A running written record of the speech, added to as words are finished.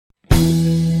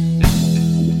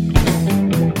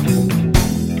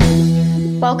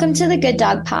Welcome to the Good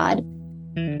Dog Pod.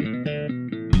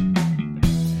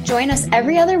 Join us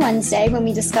every other Wednesday when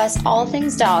we discuss all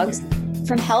things dogs,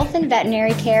 from health and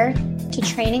veterinary care to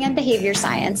training and behavior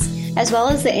science, as well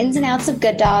as the ins and outs of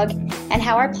Good Dog and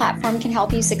how our platform can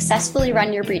help you successfully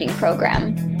run your breeding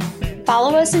program.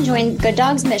 Follow us and join Good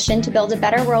Dog's mission to build a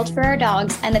better world for our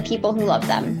dogs and the people who love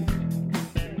them.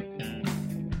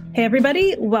 Hey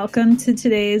everybody, welcome to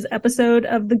today's episode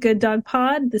of the Good Dog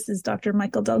Pod. This is Dr.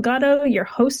 Michael Delgado, your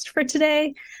host for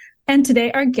today. And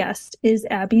today our guest is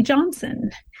Abby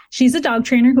Johnson. She's a dog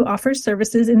trainer who offers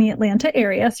services in the Atlanta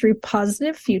area through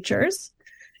Positive Futures.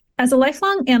 As a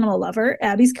lifelong animal lover,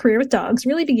 Abby's career with dogs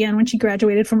really began when she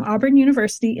graduated from Auburn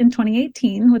University in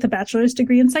 2018 with a bachelor's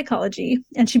degree in psychology,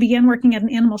 and she began working at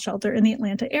an animal shelter in the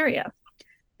Atlanta area.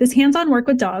 This hands-on work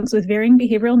with dogs with varying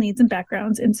behavioral needs and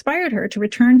backgrounds inspired her to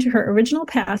return to her original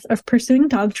path of pursuing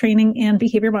dog training and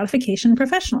behavior modification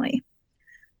professionally.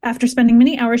 After spending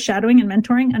many hours shadowing and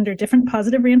mentoring under different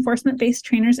positive reinforcement-based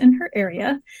trainers in her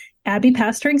area, Abby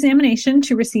passed her examination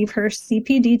to receive her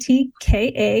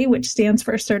CPDT-KA, which stands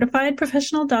for Certified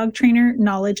Professional Dog Trainer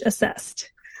Knowledge Assessed.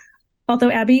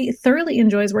 Although Abby thoroughly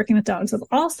enjoys working with dogs of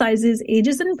all sizes,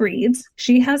 ages, and breeds,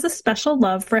 she has a special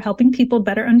love for helping people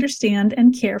better understand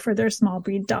and care for their small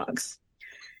breed dogs.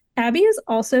 Abby is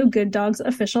also Good Dog's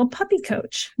official puppy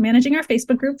coach, managing our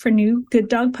Facebook group for new Good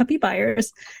Dog puppy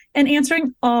buyers and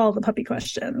answering all the puppy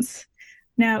questions.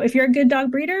 Now, if you're a Good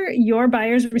Dog breeder, your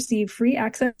buyers receive free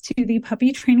access to the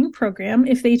puppy training program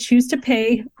if they choose to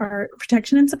pay our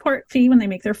protection and support fee when they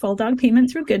make their full dog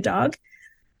payment through Good Dog.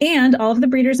 And all of the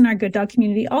breeders in our Good Dog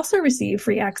community also receive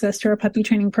free access to our puppy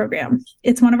training program.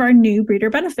 It's one of our new breeder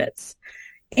benefits.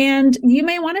 And you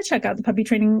may want to check out the puppy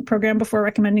training program before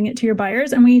recommending it to your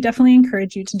buyers, and we definitely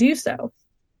encourage you to do so.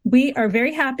 We are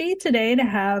very happy today to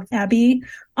have Abby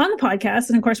on the podcast.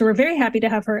 And of course, we're very happy to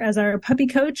have her as our puppy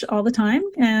coach all the time.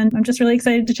 And I'm just really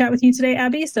excited to chat with you today,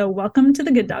 Abby. So welcome to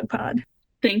the Good Dog Pod.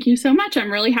 Thank you so much.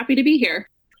 I'm really happy to be here.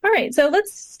 All right, so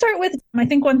let's start with, I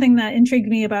think one thing that intrigued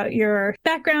me about your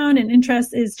background and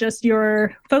interest is just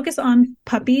your focus on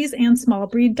puppies and small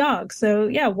breed dogs. So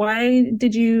yeah, why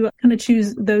did you kind of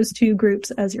choose those two groups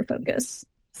as your focus?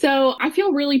 So I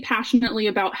feel really passionately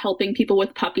about helping people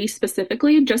with puppies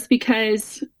specifically, just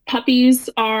because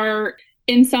puppies are,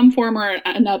 in some form or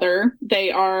another, they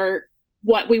are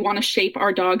what we want to shape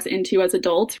our dogs into as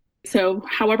adults. So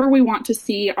however we want to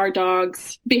see our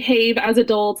dogs behave as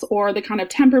adults, or the kind of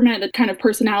temperament, the kind of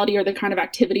personality, or the kind of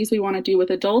activities we want to do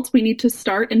with adults, we need to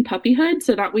start in puppyhood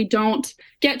so that we don't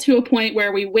get to a point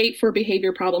where we wait for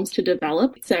behavior problems to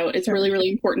develop. So it's really, really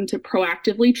important to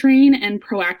proactively train and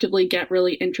proactively get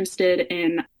really interested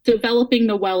in developing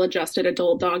the well-adjusted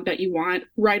adult dog that you want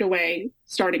right away,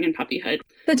 starting in puppyhood.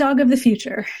 The dog of the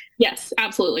future. Yes,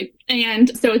 absolutely.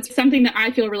 And so it's something that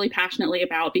I feel really passionately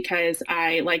about because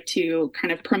I like to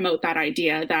kind of promote that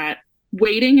idea that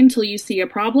waiting until you see a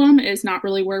problem is not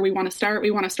really where we want to start.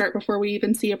 We want to start before we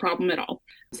even see a problem at all.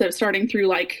 So starting through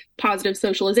like positive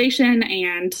socialization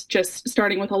and just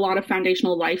starting with a lot of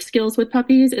foundational life skills with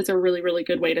puppies is a really, really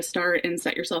good way to start and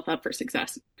set yourself up for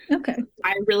success. Okay.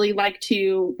 I really like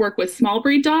to work with small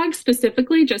breed dogs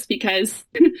specifically just because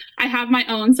I have my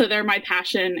own, so they're my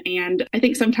passion. And I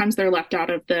think sometimes they're left out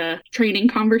of the training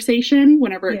conversation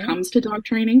whenever it comes to dog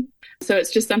training. So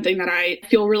it's just something that I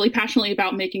feel really passionately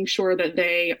about, making sure that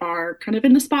they are kind of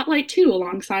in the spotlight too,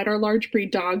 alongside our large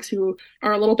breed dogs who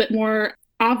are a little bit more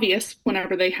obvious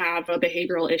whenever they have a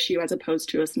behavioral issue, as opposed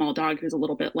to a small dog who's a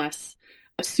little bit less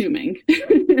assuming.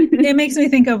 It makes me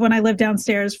think of when I lived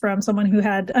downstairs from someone who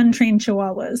had untrained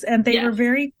Chihuahuas, and they were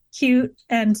very cute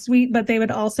and sweet, but they would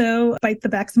also bite the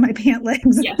backs of my pant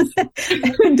legs. Yes.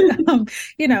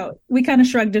 And, we kind of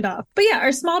shrugged it off. But yeah,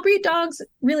 are small breed dogs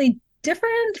really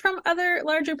different from other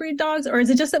larger breed dogs, or is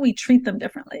it just that we treat them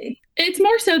differently? It's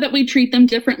more so that we treat them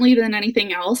differently than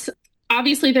anything else.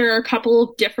 Obviously, there are a couple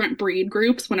of different breed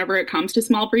groups whenever it comes to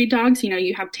small breed dogs.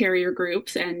 You have terrier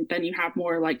groups, and then you have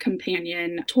more like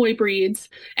companion toy breeds.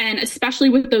 And especially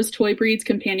with those toy breeds,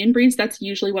 companion breeds, that's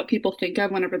usually what people think of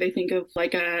whenever they think of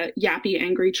like a yappy,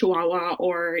 angry Chihuahua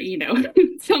or,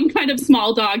 some kind of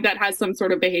small dog that has some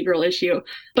sort of behavioral issue.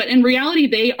 But in reality,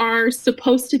 they are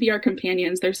supposed to be our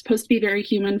companions. They're supposed to be very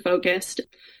human focused.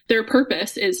 Their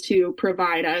purpose is to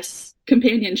provide us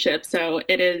companionship. So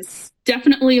it is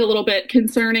definitely a little bit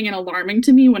concerning and alarming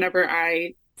to me whenever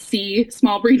I see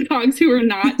small breed dogs who are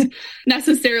not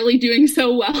necessarily doing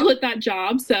so well at that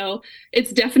job. So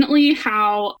it's definitely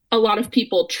how a lot of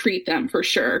people treat them for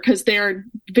sure because they're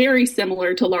very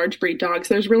similar to large breed dogs.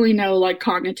 There's really no like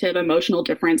cognitive emotional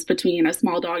difference between a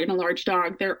small dog and a large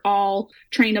dog. They're all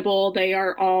trainable. They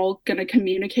are all going to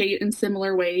communicate in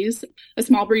similar ways. A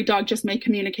small breed dog just may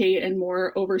communicate in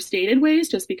more overstated ways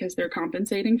just because they're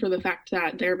compensating for the fact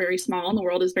that they're very small and the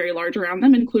world is very large around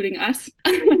them, including us.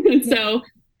 So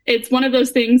it's one of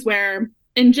those things where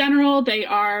in general, they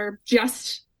are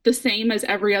just the same as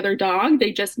every other dog.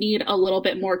 They just need a little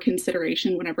bit more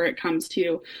consideration whenever it comes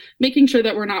to making sure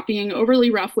that we're not being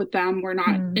overly rough with them. We're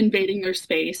not invading their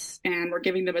space, and we're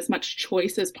giving them as much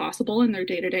choice as possible in their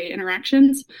day-to-day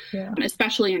interactions,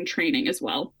 especially in training as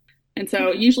well. And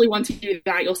so usually once you do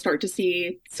that, you'll start to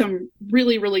see some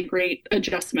really, really great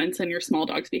adjustments in your small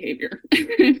dog's behavior.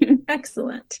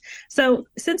 Excellent. So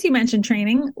since you mentioned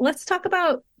training, let's talk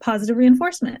about positive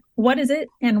reinforcement. What is it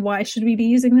and why should we be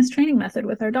using this training method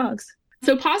with our dogs?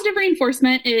 So positive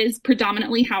reinforcement is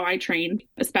predominantly how I train,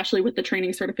 especially with the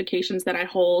training certifications that I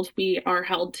hold. We are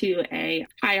held to a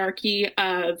hierarchy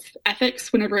of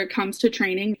ethics whenever it comes to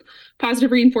training.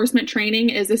 Positive reinforcement training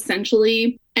is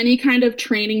essentially any kind of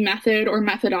training method or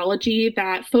methodology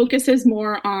that focuses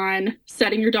more on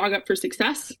setting your dog up for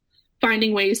success,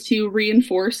 finding ways to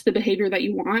reinforce the behavior that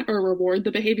you want or reward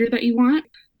the behavior that you want.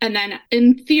 And then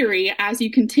in theory, as you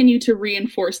continue to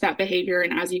reinforce that behavior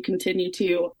and as you continue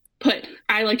to put,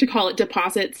 I like to call it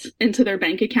deposits into their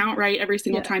bank account, right? Every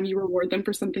single time you reward them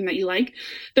for something that you like,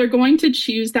 they're going to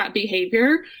choose that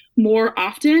behavior more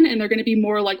often, and they're going to be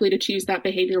more likely to choose that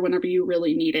behavior whenever you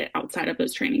really need it outside of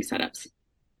those training setups.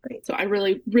 Great. So I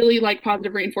really, really like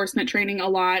positive reinforcement training a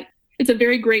lot. It's a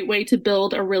very great way to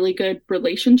build a really good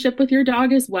relationship with your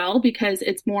dog as well, because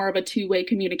it's more of a two-way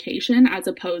communication as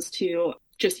opposed to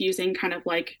just using kind of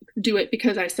like do it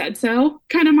because I said so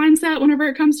kind of mindset whenever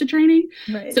it comes to training.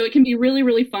 Right. So it can be really,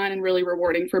 really fun and really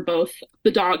rewarding for both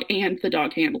the dog and the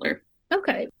dog handler.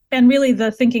 Okay. And really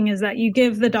the thinking is that you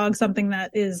give the dog something that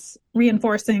is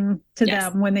reinforcing to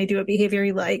them when they do a behavior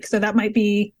you like. So that might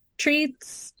be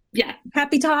treats,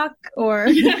 happy talk, or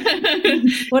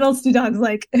what else do dogs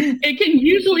like? It can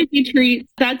usually be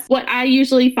treats. That's what I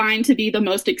usually find to be the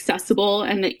most accessible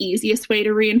and the easiest way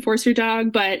to reinforce your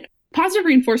dog. But positive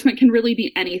reinforcement can really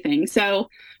be anything. So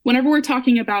whenever we're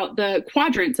talking about the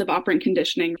quadrants of operant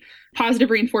conditioning, positive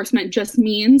reinforcement just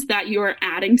means that you're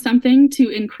adding something to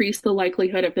increase the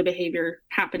likelihood of the behavior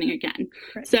happening again.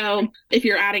 Right. So if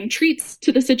you're adding treats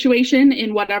to the situation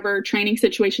in whatever training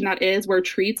situation that is, where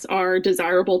treats are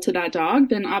desirable to that dog,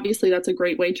 then obviously that's a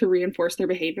great way to reinforce their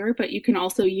behavior. But you can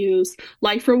also use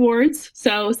life rewards.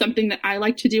 So something that I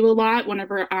like to do a lot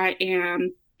whenever I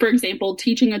am, for example,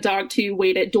 teaching a dog to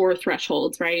wait at door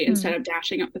thresholds, right? Instead of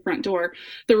dashing up the front door.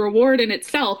 The reward in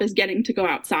itself is getting to go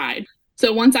outside.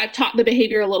 So once I've taught the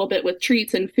behavior a little bit with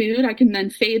treats and food, I can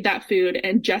then fade that food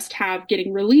and just have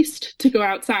getting released to go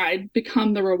outside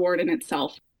become the reward in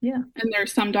itself. Yeah. And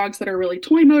there's some dogs that are really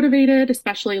toy motivated,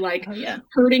 especially like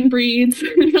herding breeds.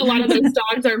 A lot of those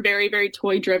dogs are very, very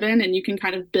toy driven, and you can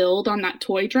kind of build on that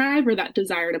toy drive or that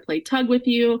desire to play tug with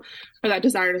you or that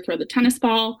desire to throw the tennis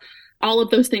ball. All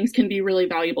of those things can be really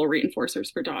valuable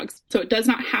reinforcers for dogs. So it does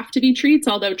not have to be treats,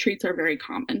 although treats are very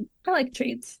common. I like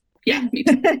treats. Yeah, me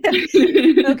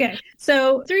too. Okay.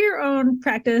 So through your own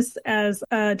practice as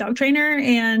a dog trainer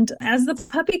and as the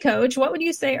puppy coach, what would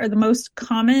you say are the most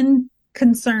common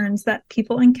concerns that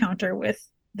people encounter with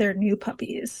their new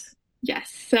puppies?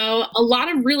 Yes. So a lot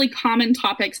of really common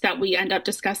topics that we end up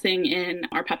discussing in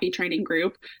our puppy training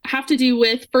group have to do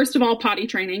with, first of all, potty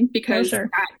training, because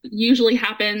that usually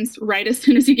happens right as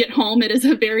soon as you get home. It is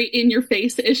a very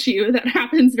in-your-face issue that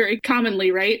happens very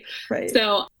commonly, right? Right.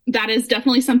 So that is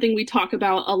definitely something we talk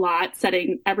about a lot,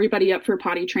 setting everybody up for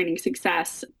potty training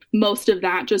success. Most of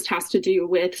that just has to do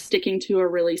with sticking to a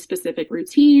really specific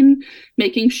routine,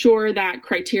 making sure that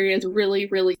criteria is really,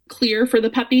 really clear for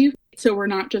the puppy. So we're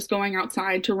not just going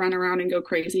outside to run around and go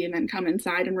crazy and then come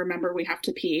inside and remember we have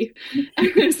to pee.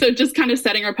 So just kind of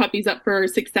setting our puppies up for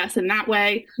success in that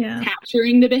way,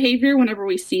 capturing the behavior whenever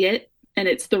we see it and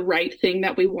it's the right thing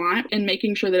that we want, and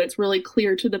making sure that it's really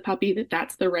clear to the puppy that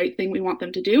that's the right thing we want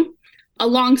them to do.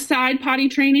 Alongside potty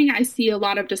training, I see a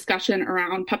lot of discussion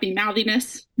around puppy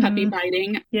mouthiness, puppy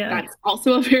biting. That's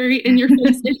also a very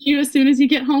in-your-face issue as soon as you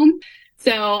get home.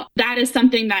 So that is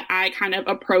something that I kind of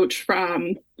approach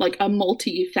from like a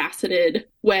multifaceted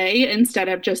way, instead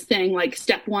of just saying like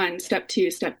step 1, step 2,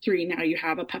 step 3, now you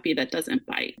have a puppy that doesn't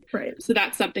bite. Right. So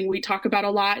that's something we talk about a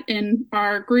lot in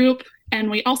our group. And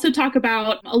we also talk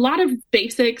about a lot of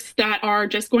basics that are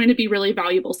just going to be really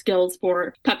valuable skills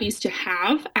for puppies to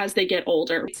have as they get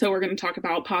older. So we're going to talk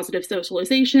about positive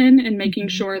socialization and making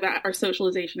sure that our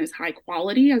socialization is high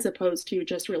quality as opposed to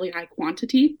just really high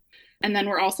quantity. And then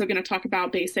we're also going to talk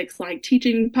about basics like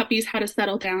teaching puppies how to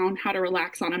settle down, how to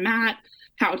relax on a mat,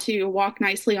 how to walk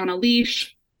nicely on a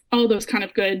leash, all those kind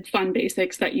of good, fun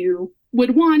basics that you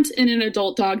would want in an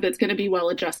adult dog that's going to be well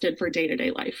adjusted for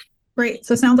day-to-day life. Great.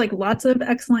 So it sounds like lots of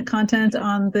excellent content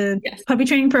on the puppy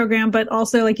training program, but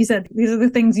also, like you said, these are the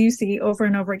things you see over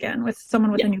and over again with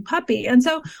someone with a new puppy. And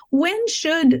so when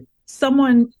should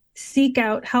someone seek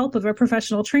out help of a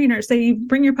professional trainer? Say you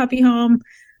bring your puppy home,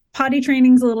 potty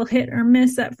training's a little hit or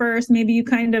miss at first. Maybe you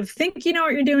kind of think you know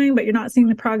what you're doing, but you're not seeing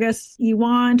the progress you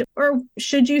want. Or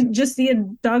should you just see a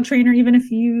dog trainer even if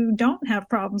you don't have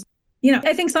problems?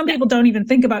 I think some people don't even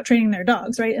think about training their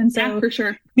dogs, right? And so for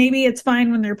sure. Maybe it's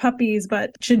fine when they're puppies,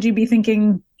 but should you be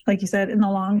thinking, like you said, in the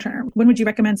long term? When would you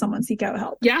recommend someone seek out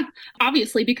help? Yeah,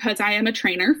 obviously, because I am a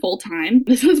trainer full time.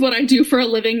 This is what I do for a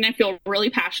living, and I feel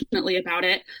really passionately about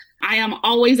it. I am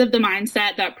always of the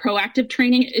mindset that proactive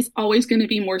training is always going to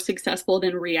be more successful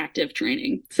than reactive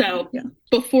training. So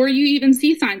before you even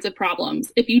see signs of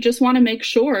problems, if you just want to make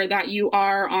sure that you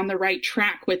are on the right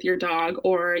track with your dog,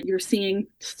 or you're seeing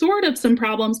sort of some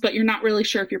problems, but you're not really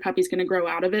sure if your puppy's going to grow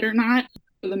out of it or not,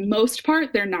 for the most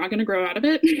part, they're not going to grow out of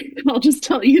it. I'll just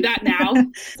tell you that now.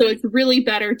 So it's really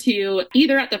better to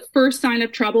either at the first sign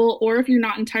of trouble, or if you're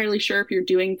not entirely sure if you're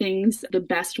doing things the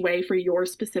best way for your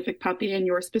specific puppy and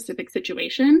your specific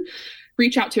situation,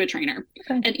 reach out to a trainer.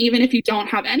 Okay. And even if you don't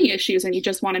have any issues and you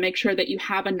just want to make sure that you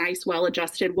have a nice,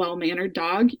 well-adjusted, well-mannered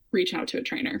dog, reach out to a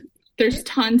trainer. There's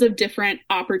tons of different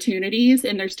opportunities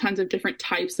and there's tons of different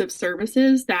types of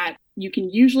services that you can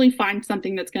usually find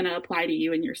something that's going to apply to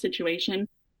you in your situation.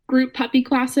 Group puppy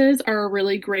classes are a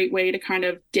really great way to kind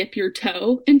of dip your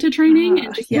toe into training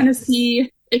and just kind of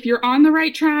see if you're on the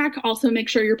right track. Also make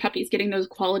sure your puppy's getting those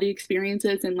quality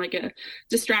experiences in like a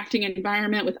distracting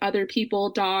environment with other people,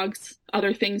 dogs,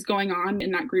 other things going on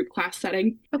in that group class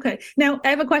setting. Okay. Now I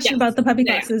have a question about the puppy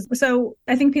classes. So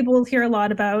I think people will hear a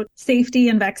lot about safety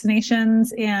and vaccinations,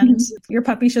 and your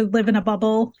puppy should live in a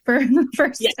bubble for the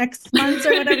first X months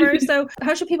or whatever. So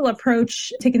how should people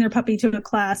approach taking their puppy to a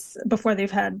class before they've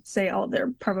had, say, all of their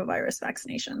parvovirus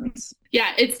vaccinations?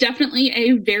 Yeah, it's definitely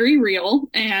a very real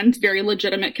and very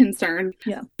legitimate concern.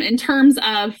 Yeah. In terms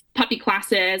of puppy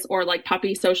classes or like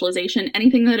puppy socialization,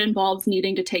 anything that involves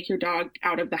needing to take your dog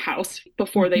out of the house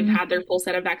before they've had their full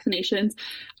set of vaccinations.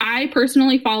 I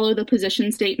personally follow the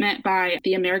position statement by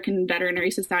the American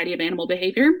Veterinary Society of Animal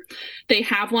Behavior. They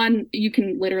have one. You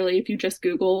can literally, if you just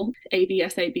Google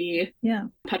AVSAB,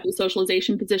 puppy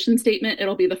socialization position statement,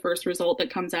 it'll be the first result that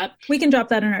comes up. We can drop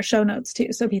that in our show notes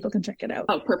too, so people can check it out.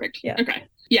 Oh, perfect. Yeah. Okay.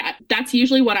 Yeah, that's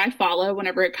usually what I follow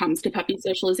whenever it comes to puppy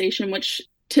socialization, which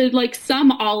to like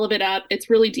sum all of it up, it's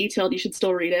really detailed. You should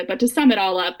still read it. But to sum it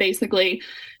all up, basically,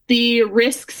 the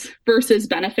risks versus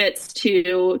benefits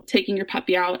to taking your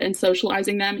puppy out and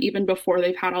socializing them even before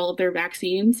they've had all of their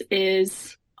vaccines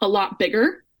is a lot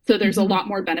bigger. So there's a lot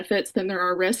more benefits than there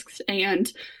are risks.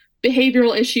 And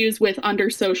behavioral issues with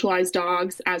under-socialized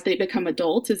dogs as they become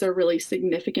adults is a really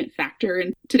significant factor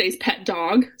in today's pet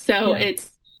dog. So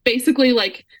it's basically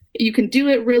like you can do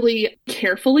it really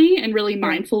carefully and really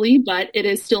mindfully, but it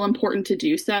is still important to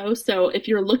do so. So if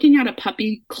you're looking at a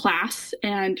puppy class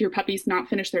and your puppy's not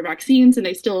finished their vaccines and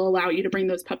they still allow you to bring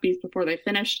those puppies before they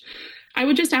finish, I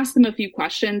would just ask them a few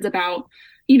questions about,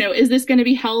 is this going to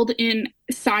be held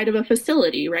inside of a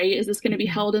facility, right? Is this going to be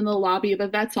held in the lobby of a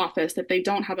vet's office if they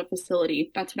don't have a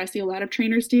facility? That's what I see a lot of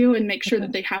trainers do, and make sure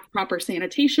that they have proper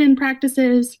sanitation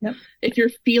practices. Yep. If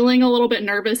you're feeling a little bit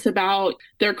nervous about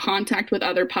their contact with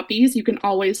other puppies, you can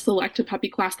always select a puppy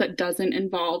class that doesn't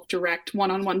involve direct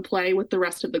one-on-one play with the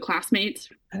rest of the classmates,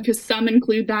 because some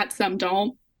include that, some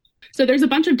don't. So there's a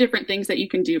bunch of different things that you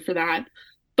can do for that.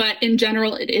 But in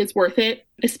general, it is worth it,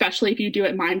 especially if you do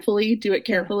it mindfully, do it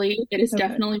carefully. It is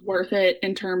definitely worth it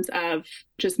in terms of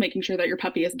just making sure that your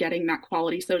puppy is getting that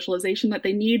quality socialization that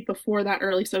they need before that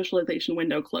early socialization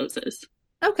window closes.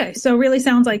 Okay, so really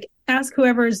sounds like ask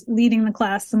whoever's leading the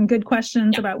class some good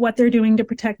questions about what they're doing to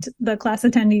protect the class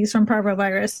attendees from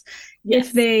parvovirus. Yes.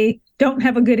 If they don't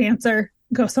have a good answer,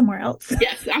 go somewhere else.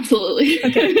 Yes, absolutely.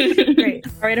 Okay, great.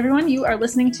 All right, everyone, you are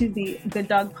listening to the Good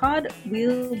Dog Pod.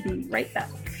 We'll be right back.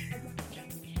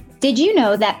 Did you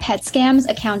know that pet scams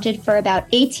accounted for about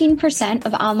 18%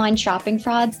 of online shopping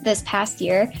frauds this past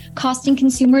year, costing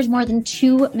consumers more than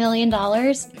 $2 million?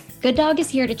 Good Dog is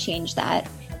here to change that.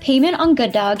 Payment on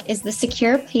Good Dog is the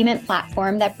secure payment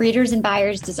platform that breeders and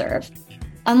buyers deserve.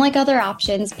 Unlike other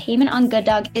options, Payment on Good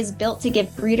Dog is built to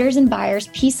give breeders and buyers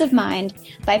peace of mind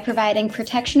by providing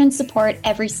protection and support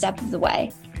every step of the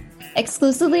way.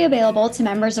 Exclusively available to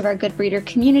members of our Good Breeder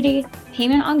community,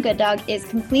 Payment on Good Dog is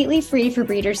completely free for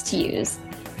breeders to use.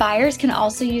 Buyers can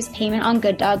also use Payment on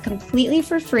Good Dog completely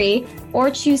for free or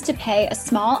choose to pay a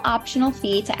small optional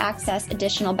fee to access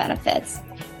additional benefits.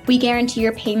 We guarantee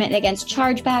your payment against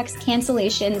chargebacks,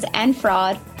 cancellations, and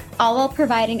fraud, all while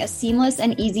providing a seamless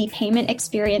and easy payment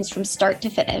experience from start to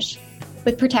finish.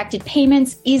 With protected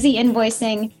payments, easy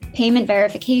invoicing, payment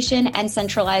verification, and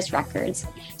centralized records.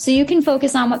 So you can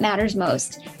focus on what matters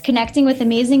most, connecting with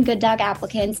amazing Good Dog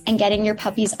applicants and getting your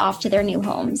puppies off to their new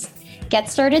homes. Get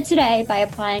started today by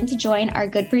applying to join our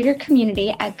Good Breeder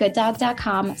community at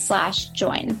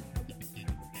gooddog.com/join.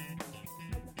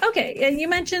 Okay, and you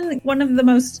mentioned one of the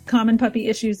most common puppy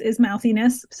issues is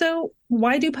mouthiness. So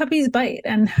why do puppies bite,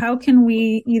 and how can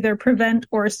we either prevent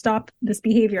or stop this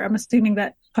behavior? I'm assuming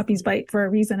that puppies bite for a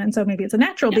reason, and so maybe it's a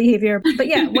natural behavior. But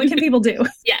yeah, what can people do?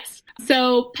 Yes.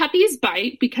 So puppies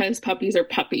bite because puppies are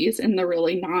puppies, and the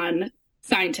really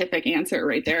non-scientific answer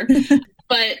right there.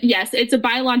 But yes, it's a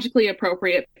biologically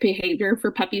appropriate behavior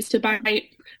for puppies to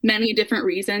bite. Many different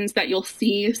reasons that you'll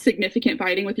see significant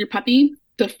biting with your puppy.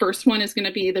 The first one is going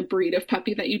to be the breed of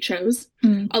puppy that you chose.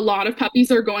 A lot of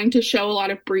puppies are going to show a lot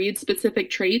of breed-specific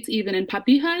traits, even in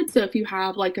puppyhood. So if you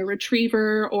have like a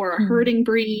retriever or a herding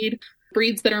breed,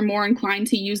 breeds that are more inclined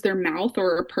to use their mouth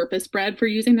or are purpose-bred for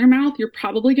using their mouth, you're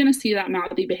probably going to see that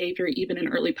mouthy behavior even in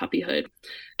early puppyhood.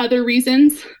 Other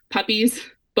reasons, puppies,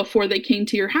 before they came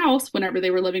to your house, whenever they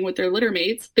were living with their litter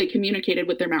mates, they communicated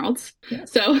with their mouths.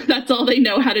 Yes. So that's all they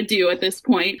know how to do at this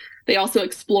point. They also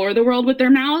explore the world with their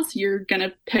mouths. You're going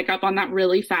to pick up on that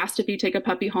really fast if you take a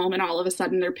puppy home and all of a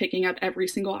sudden they're picking up every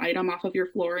single item off of your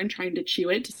floor and trying to chew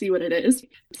it to see what it is.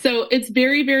 So it's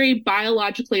very, very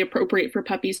biologically appropriate for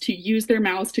puppies to use their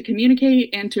mouths to communicate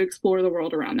and to explore the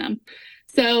world around them.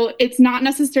 So it's not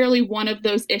necessarily one of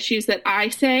those issues that I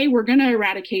say we're going to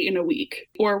eradicate in a week,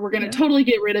 or we're going to totally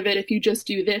get rid of it if you just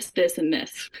do this, this, and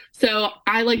this. So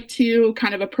I like to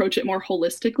kind of approach it more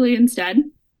holistically instead.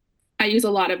 I use a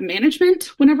lot of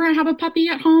management whenever I have a puppy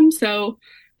at home. So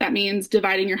that means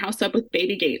dividing your house up with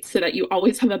baby gates so that you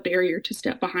always have a barrier to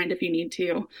step behind if you need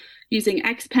to. Using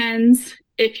X-pens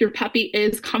if your puppy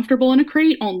is comfortable in a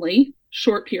crate only.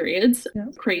 Short periods,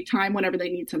 crate time whenever they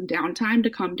need some downtime to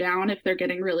calm down if they're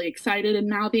getting really excited and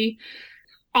mouthy.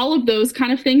 All of those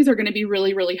kind of things are going to be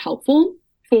really, really helpful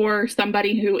for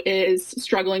somebody who is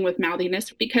struggling with mouthiness,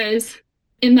 because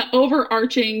in the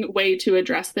overarching way to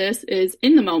address this is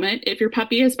in the moment, if your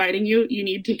puppy is biting you, you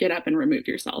need to get up and remove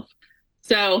yourself.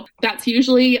 So that's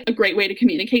usually a great way to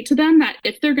communicate to them that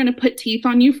if they're going to put teeth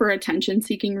on you for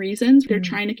attention-seeking reasons, they're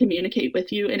trying to communicate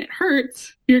with you and it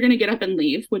hurts, you're going to get up and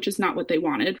leave, which is not what they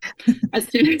wanted. As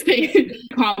soon as they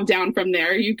calm down from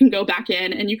there, you can go back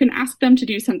in and you can ask them to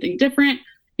do something different.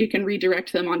 You can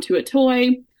redirect them onto a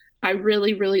toy. I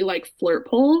really, really like flirt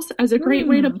pulls as a great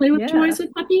way to play with toys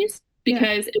with puppies,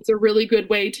 because it's a really good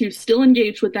way to still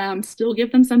engage with them, still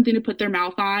give them something to put their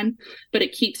mouth on, but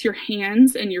it keeps your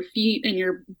hands and your feet and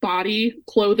your body,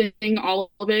 clothing, all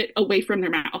of it away from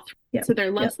their mouth. So they're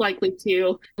less likely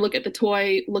to look at the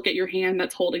toy, look at your hand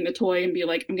that's holding the toy and be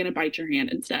like, I'm going to bite your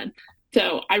hand instead.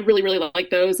 So I really, really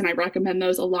like those. And I recommend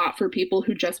those a lot for people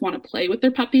who just want to play with their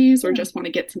puppies or just want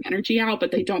to get some energy out, but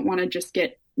they don't want to just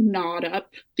get gnawed up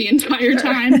the entire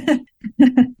time.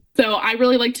 So I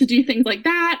really like to do things like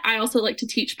that. I also like to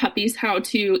teach puppies how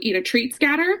to eat a treat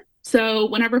scatter. So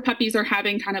whenever puppies are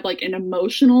having kind of like an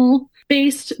emotional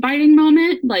based biting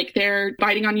moment, like they're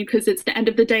biting on you because it's the end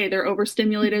of the day, they're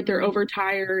overstimulated, they're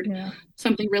overtired,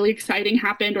 something really exciting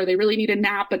happened, or they really need a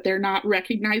nap, but they're not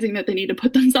recognizing that they need to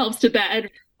put themselves to bed.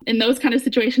 In those kind of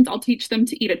situations, I'll teach them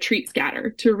to eat a treat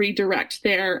scatter to redirect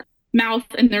their mouth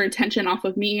and their attention off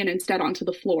of me and instead onto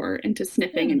the floor into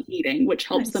sniffing and eating, which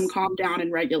helps them calm down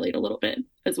and regulate a little bit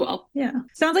as well.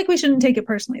 Sounds like we shouldn't take it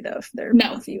personally though if they're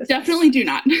mouthy with definitely us. Do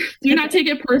not not take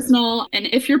it personal. And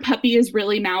if your puppy is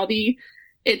really mouthy,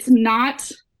 it's not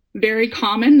very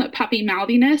common that puppy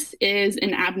mouthiness is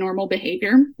an abnormal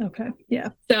behavior.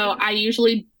 So I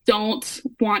usually don't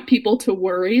want people to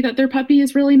worry that their puppy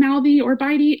is really mouthy or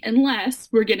bitey unless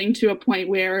we're getting to a point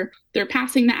where they're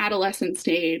passing the adolescent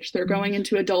stage, they're going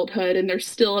into adulthood, and they're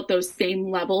still at those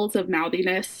same levels of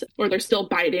mouthiness, or they're still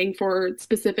biting for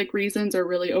specific reasons or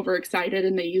really overexcited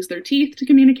and they use their teeth to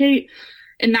communicate.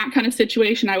 In that kind of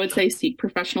situation, I would say seek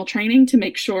professional training to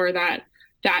make sure that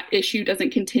that issue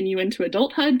doesn't continue into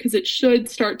adulthood, because it should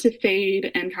start to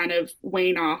fade and kind of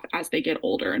wane off as they get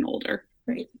older and older.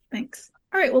 Great, thanks.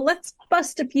 All right, well, let's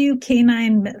bust a few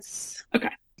canine myths. Okay.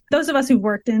 those of us who've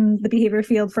worked in the behavior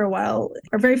field for a while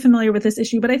are very familiar with this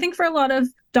issue. But I think for a lot of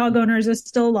dog owners, there's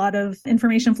still a lot of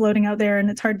information floating out there, and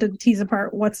it's hard to tease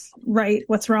apart what's right,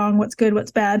 what's wrong, what's good,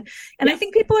 what's bad. And I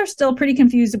think people are still pretty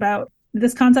confused about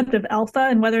this concept of alpha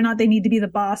and whether or not they need to be the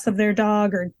boss of their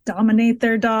dog or dominate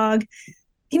their dog.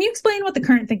 Can you explain what the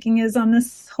current thinking is on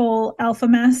this whole alpha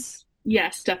mess?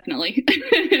 Yes, definitely.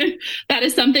 That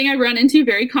is something I run into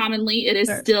very commonly. It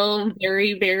is still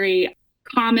very, very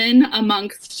common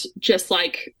amongst just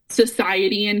like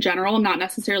society in general, not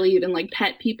necessarily even like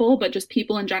pet people, but just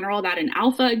people in general, that an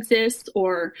alpha exists,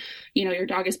 or, you know, your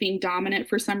dog is being dominant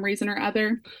for some reason or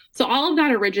other. So all of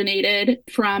that originated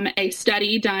from a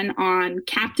study done on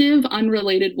captive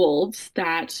unrelated wolves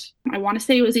that I want to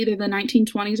say it was either the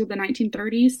 1920s or the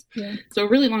 1930s. Yeah. So a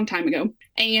really long time ago.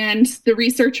 And the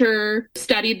researcher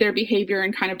studied their behavior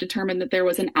and kind of determined that there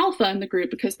was an alpha in the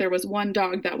group because there was one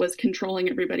dog that was controlling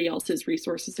everybody else's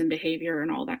resources and behavior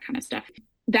and all that kind of stuff.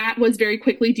 That was very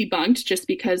quickly debunked just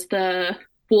because the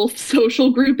wolf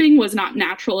social grouping was not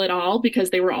natural at all, because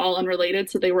they were all unrelated.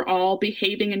 So they were all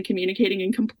behaving and communicating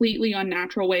in completely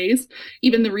unnatural ways.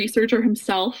 Even the researcher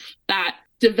himself that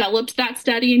developed that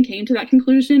study and came to that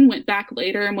conclusion went back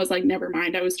later and was like, never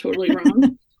mind, I was totally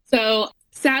wrong. So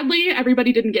sadly,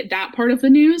 everybody didn't get that part of the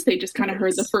news. They just kind of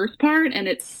heard the first part, and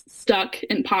it's stuck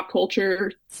in pop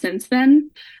culture since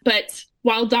then. But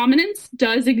while dominance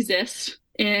does exist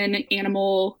in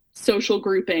animal social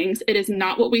groupings, it is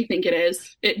not what we think it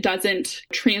is. It doesn't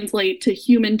translate to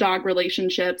human-dog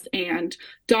relationships, and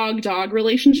dog-dog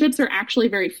relationships are actually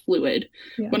very fluid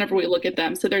whenever we look at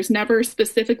them. So there's never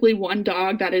specifically one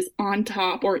dog that is on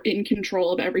top or in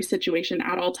control of every situation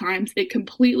at all times. It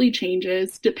completely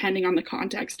changes depending on the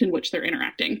context in which they're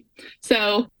interacting.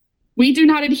 So we do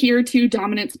not adhere to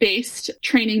dominance-based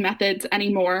training methods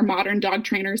anymore. Modern dog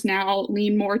trainers now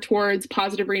lean more towards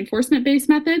positive reinforcement-based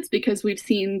methods because we've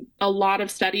seen a lot of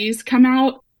studies come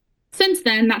out since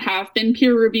then that have been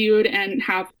peer-reviewed and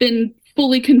have been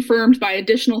fully confirmed by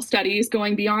additional studies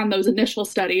going beyond those initial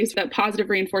studies that positive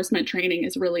reinforcement training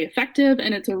is really effective,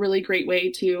 and it's a really great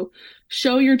way to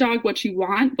show your dog what you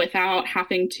want without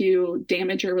having to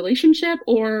damage your relationship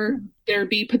or there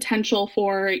be potential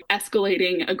for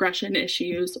escalating aggression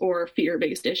issues or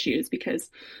fear-based issues, because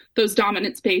those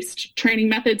dominance-based training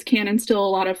methods can instill a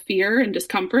lot of fear and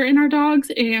discomfort in our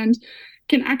dogs and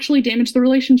can actually damage the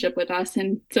relationship with us.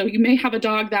 And so you may have a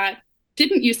dog that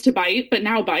didn't used to bite, but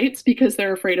now bites because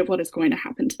they're afraid of what is going to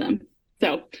happen to them.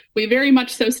 So we very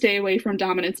much so stay away from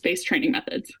dominance-based training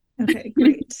methods. Okay,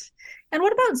 great. And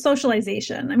what about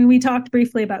socialization? I mean, we talked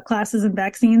briefly about classes and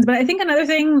vaccines, but I think another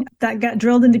thing that got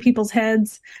drilled into people's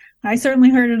heads, I certainly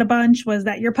heard it a bunch, was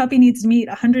that your puppy needs to meet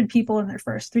 100 people in their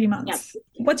first 3 months.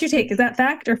 Yep. What's your take? Is that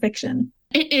fact or fiction?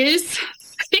 It is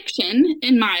fiction,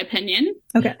 in my opinion.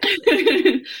 Okay.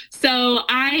 So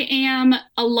I am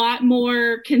a lot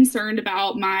more concerned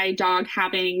about my dog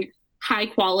having high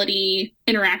quality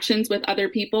interactions with other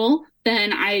people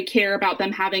than I care about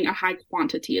them having a high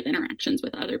quantity of interactions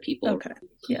with other people. Okay.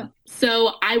 Yeah.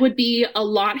 So I would be a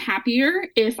lot happier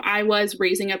if I was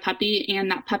raising a puppy and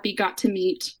that puppy got to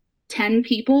meet 10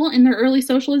 people in their early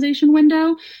socialization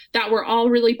window that were all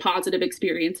really positive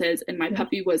experiences. And my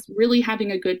puppy was really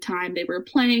having a good time. They were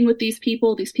playing with these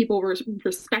people. These people were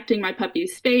respecting my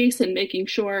puppy's space and making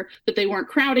sure that they weren't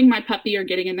crowding my puppy or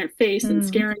getting in their face and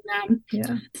scaring them.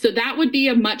 Yeah. So that would be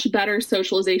a much better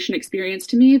socialization experience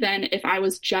to me than if I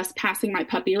was just passing my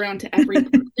puppy around to every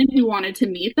person who wanted to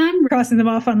meet them. Crossing them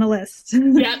off on the list.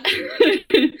 Yep.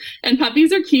 And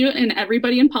puppies are cute, and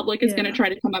everybody in public is going to try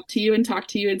to come up to you and talk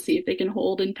to you and see if they can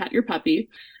hold and pet your puppy.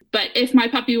 But if my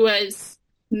puppy was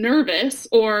nervous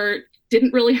or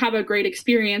didn't really have a great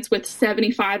experience with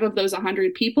 75 of those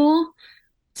 100 people,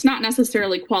 it's not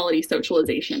necessarily quality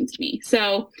socialization to me.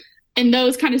 So in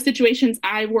those kind of situations,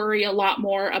 I worry a lot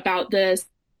more about the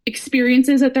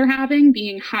experiences that they're having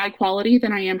being high quality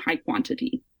than I am high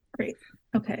quantity. Great.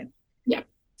 Okay. Yeah.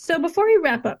 So before we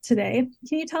wrap up today,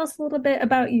 can you tell us a little bit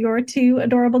about your two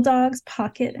adorable dogs,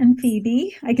 Pocket and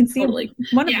Phoebe? I can see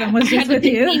one of them was just with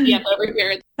you. Phoebe up over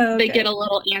here. Okay. They get a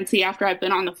little antsy after I've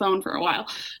been on the phone for a while,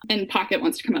 and Pocket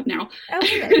wants to come up now.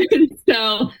 Okay.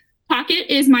 So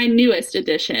Pocket is my newest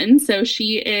addition. So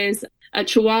she is a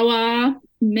Chihuahua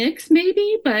mix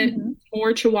maybe, but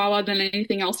more Chihuahua than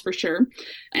anything else for sure.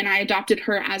 And I adopted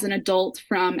her as an adult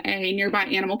from a nearby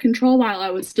animal control while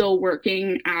I was still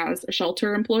working as a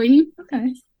shelter employee.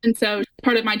 Okay. And so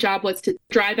part of my job was to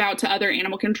drive out to other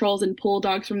animal controls and pull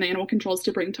dogs from the animal controls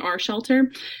to bring to our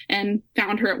shelter, and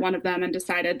found her at one of them and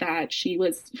decided that she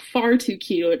was far too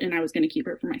cute and I was going to keep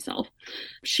her for myself.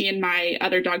 She and my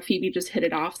other dog, Phoebe, just hit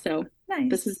it off. So nice.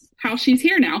 This is how she's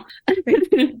here now.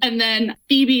 And then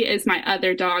Phoebe is my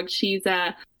other dog. She's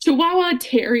a Chihuahua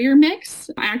Terrier mix.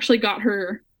 I actually got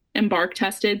her embark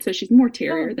tested, so she's more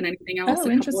terrier than anything else. Oh,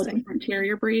 a couple of different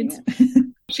terrier breeds. Yeah.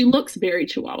 She looks very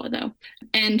Chihuahua though.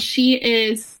 And she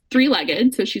is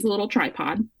 3-legged, so she's a little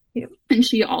tripod. Yeah. And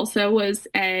she also was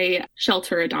a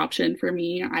shelter adoption for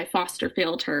me. I foster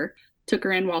failed her, took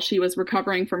her in while she was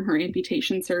recovering from her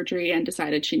amputation surgery, and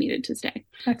decided she needed to stay.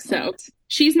 Excellent. So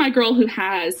she's my girl who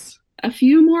has a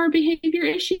few more behavior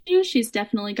issues. She's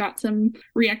definitely got some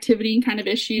reactivity kind of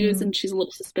issues, and she's a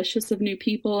little suspicious of new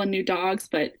people and new dogs,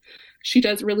 but she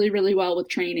does really, really well with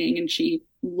training, and she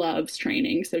loves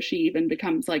training. So she even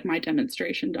becomes like my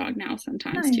demonstration dog now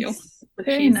sometimes too.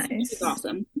 Very nice. She's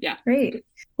awesome. Yeah. Great.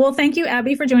 Well, thank you,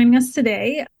 Abby, for joining us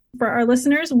today. For our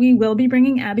listeners, we will be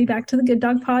bringing Abby back to the Good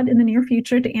Dog Pod in the near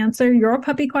future to answer your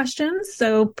puppy questions.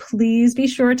 So please be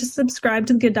sure to subscribe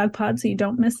to the Good Dog Pod so you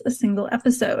don't miss a single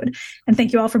episode. And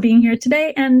thank you all for being here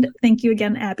today. And thank you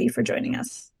again, Abby, for joining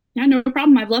us. Yeah, no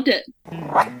problem. I've loved it.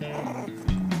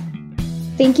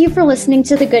 Thank you for listening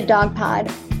to the Good Dog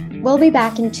Pod. We'll be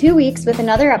back in 2 weeks with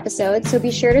another episode, so be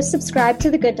sure to subscribe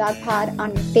to the Good Dog Pod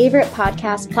on your favorite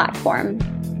podcast platform.